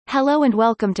Hello and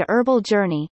welcome to Herbal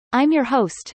Journey. I'm your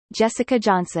host, Jessica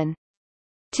Johnson.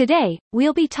 Today,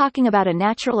 we'll be talking about a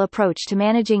natural approach to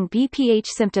managing BPH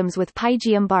symptoms with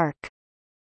Pygeum bark.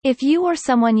 If you or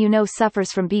someone you know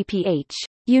suffers from BPH,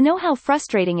 you know how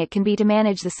frustrating it can be to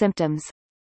manage the symptoms.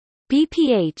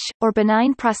 BPH, or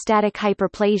benign prostatic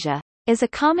hyperplasia, is a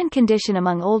common condition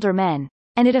among older men,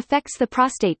 and it affects the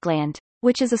prostate gland,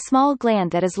 which is a small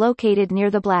gland that is located near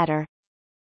the bladder.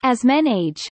 As men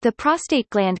age, the prostate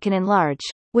gland can enlarge,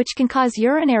 which can cause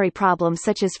urinary problems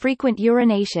such as frequent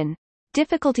urination,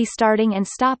 difficulty starting and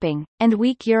stopping, and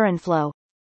weak urine flow.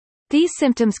 These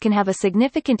symptoms can have a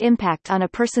significant impact on a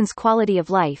person's quality of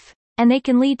life, and they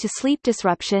can lead to sleep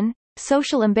disruption,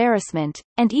 social embarrassment,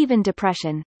 and even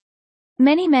depression.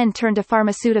 Many men turn to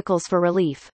pharmaceuticals for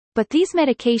relief, but these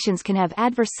medications can have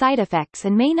adverse side effects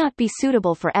and may not be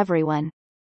suitable for everyone.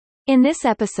 In this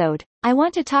episode, I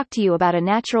want to talk to you about a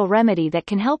natural remedy that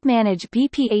can help manage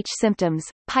BPH symptoms,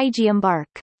 Pygeum bark.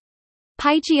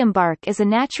 Pygeum bark is a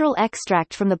natural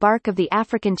extract from the bark of the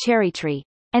African cherry tree,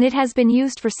 and it has been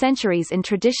used for centuries in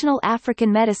traditional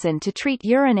African medicine to treat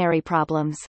urinary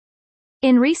problems.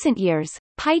 In recent years,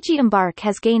 Pygeum bark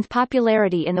has gained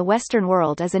popularity in the Western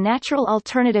world as a natural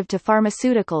alternative to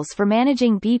pharmaceuticals for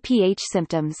managing BPH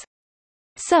symptoms.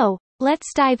 So,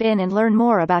 let's dive in and learn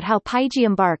more about how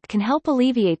Pygeum bark can help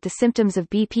alleviate the symptoms of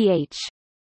BPH.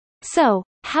 So,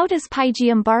 how does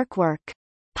Pygeum bark work?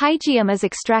 Pygeum is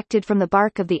extracted from the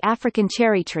bark of the African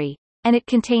cherry tree, and it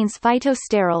contains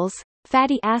phytosterols,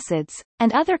 fatty acids,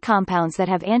 and other compounds that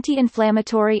have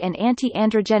anti-inflammatory and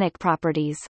anti-androgenic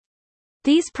properties.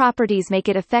 These properties make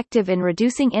it effective in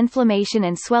reducing inflammation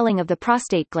and swelling of the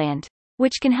prostate gland,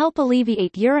 which can help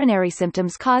alleviate urinary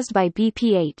symptoms caused by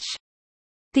BPH.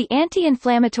 The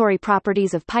anti-inflammatory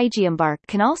properties of Pygeum bark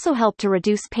can also help to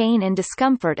reduce pain and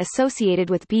discomfort associated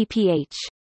with BPH.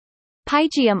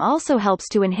 Pygeum also helps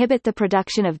to inhibit the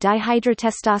production of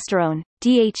dihydrotestosterone,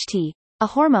 DHT, a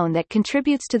hormone that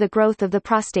contributes to the growth of the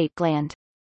prostate gland.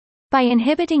 By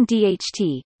inhibiting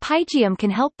DHT, Pygeum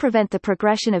can help prevent the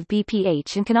progression of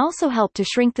BPH and can also help to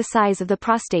shrink the size of the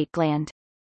prostate gland.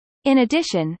 In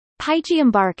addition, Pygeum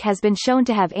bark has been shown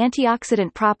to have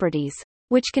antioxidant properties,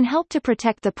 which can help to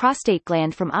protect the prostate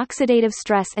gland from oxidative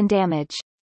stress and damage.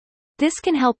 This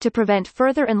can help to prevent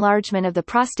further enlargement of the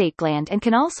prostate gland and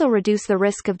can also reduce the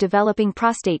risk of developing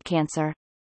prostate cancer.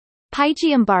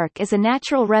 Pygeum bark is a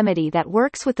natural remedy that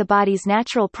works with the body's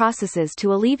natural processes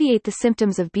to alleviate the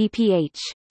symptoms of BPH.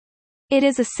 It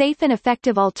is a safe and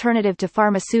effective alternative to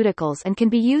pharmaceuticals and can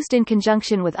be used in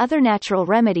conjunction with other natural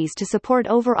remedies to support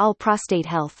overall prostate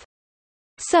health.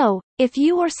 So, if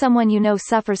you or someone you know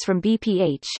suffers from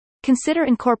BPH, consider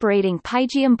incorporating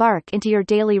Pygeum bark into your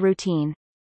daily routine.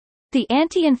 The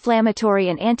anti-inflammatory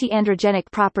and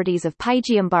anti-androgenic properties of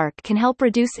Pygeum bark can help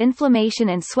reduce inflammation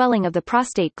and swelling of the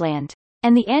prostate gland,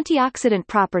 and the antioxidant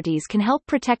properties can help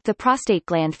protect the prostate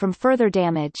gland from further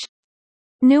damage.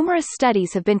 Numerous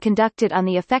studies have been conducted on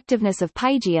the effectiveness of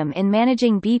Pygeum in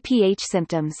managing BPH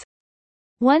symptoms.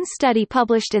 One study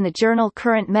published in the journal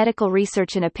Current Medical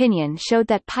Research and Opinion showed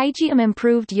that Pygeum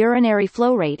improved urinary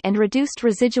flow rate and reduced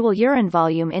residual urine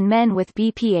volume in men with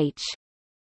BPH.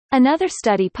 Another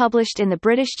study published in the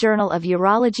British Journal of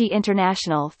Urology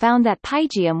International found that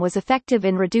Pygeum was effective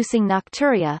in reducing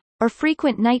nocturia, or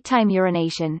frequent nighttime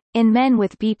urination, in men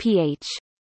with BPH.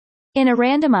 In a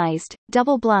randomized,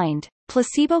 double-blind,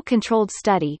 placebo-controlled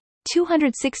study,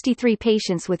 263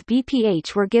 patients with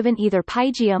BPH were given either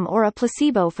Pygeum or a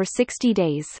placebo for 60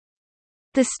 days.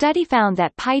 The study found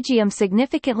that Pygeum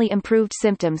significantly improved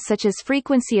symptoms such as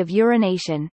frequency of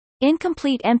urination,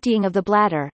 incomplete emptying of the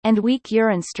bladder, and weak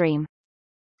urine stream.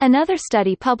 Another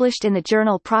study published in the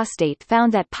journal Prostate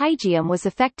found that Pygeum was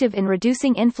effective in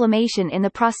reducing inflammation in the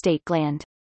prostate gland.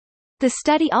 The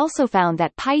study also found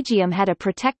that Pygeum had a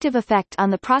protective effect on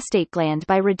the prostate gland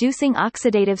by reducing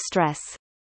oxidative stress.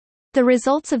 The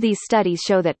results of these studies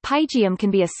show that Pygeum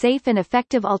can be a safe and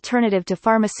effective alternative to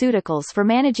pharmaceuticals for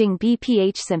managing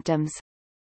BPH symptoms.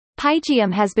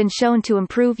 Pygeum has been shown to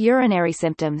improve urinary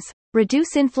symptoms,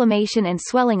 reduce inflammation and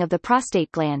swelling of the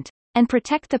prostate gland, and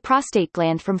protect the prostate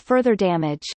gland from further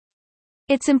damage.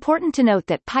 It's important to note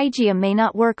that Pygeum may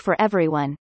not work for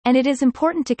everyone, and it is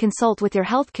important to consult with your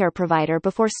healthcare provider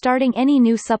before starting any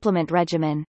new supplement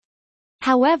regimen.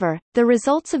 However, the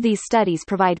results of these studies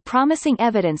provide promising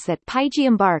evidence that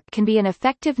Pygeum bark can be an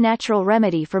effective natural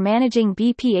remedy for managing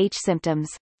BPH symptoms.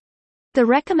 The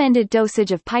recommended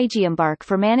dosage of Pygeum bark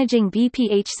for managing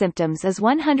BPH symptoms is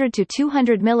 100 to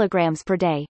 200 mg per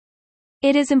day.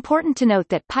 It is important to note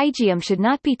that Pygeum should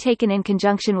not be taken in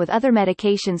conjunction with other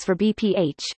medications for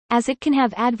BPH, as it can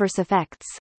have adverse effects.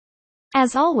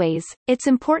 As always, it's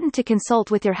important to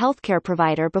consult with your healthcare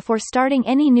provider before starting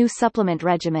any new supplement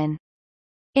regimen.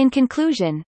 In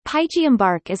conclusion, Pygeum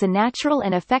bark is a natural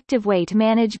and effective way to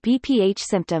manage BPH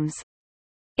symptoms.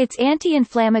 Its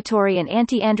anti-inflammatory and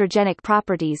anti-androgenic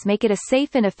properties make it a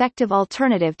safe and effective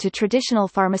alternative to traditional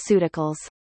pharmaceuticals.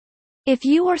 If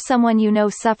you or someone you know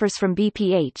suffers from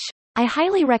BPH, I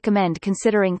highly recommend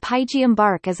considering Pygeum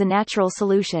bark as a natural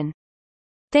solution.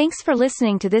 Thanks for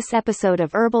listening to this episode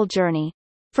of Herbal Journey.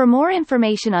 For more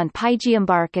information on Pygeum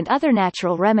bark and other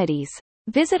natural remedies,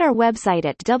 visit our website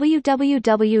at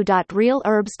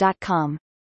www.realherbs.com.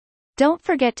 Don't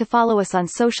forget to follow us on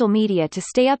social media to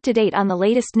stay up to date on the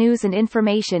latest news and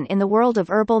information in the world of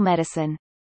herbal medicine.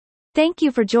 Thank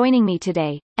you for joining me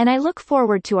today, and I look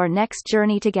forward to our next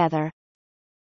journey together.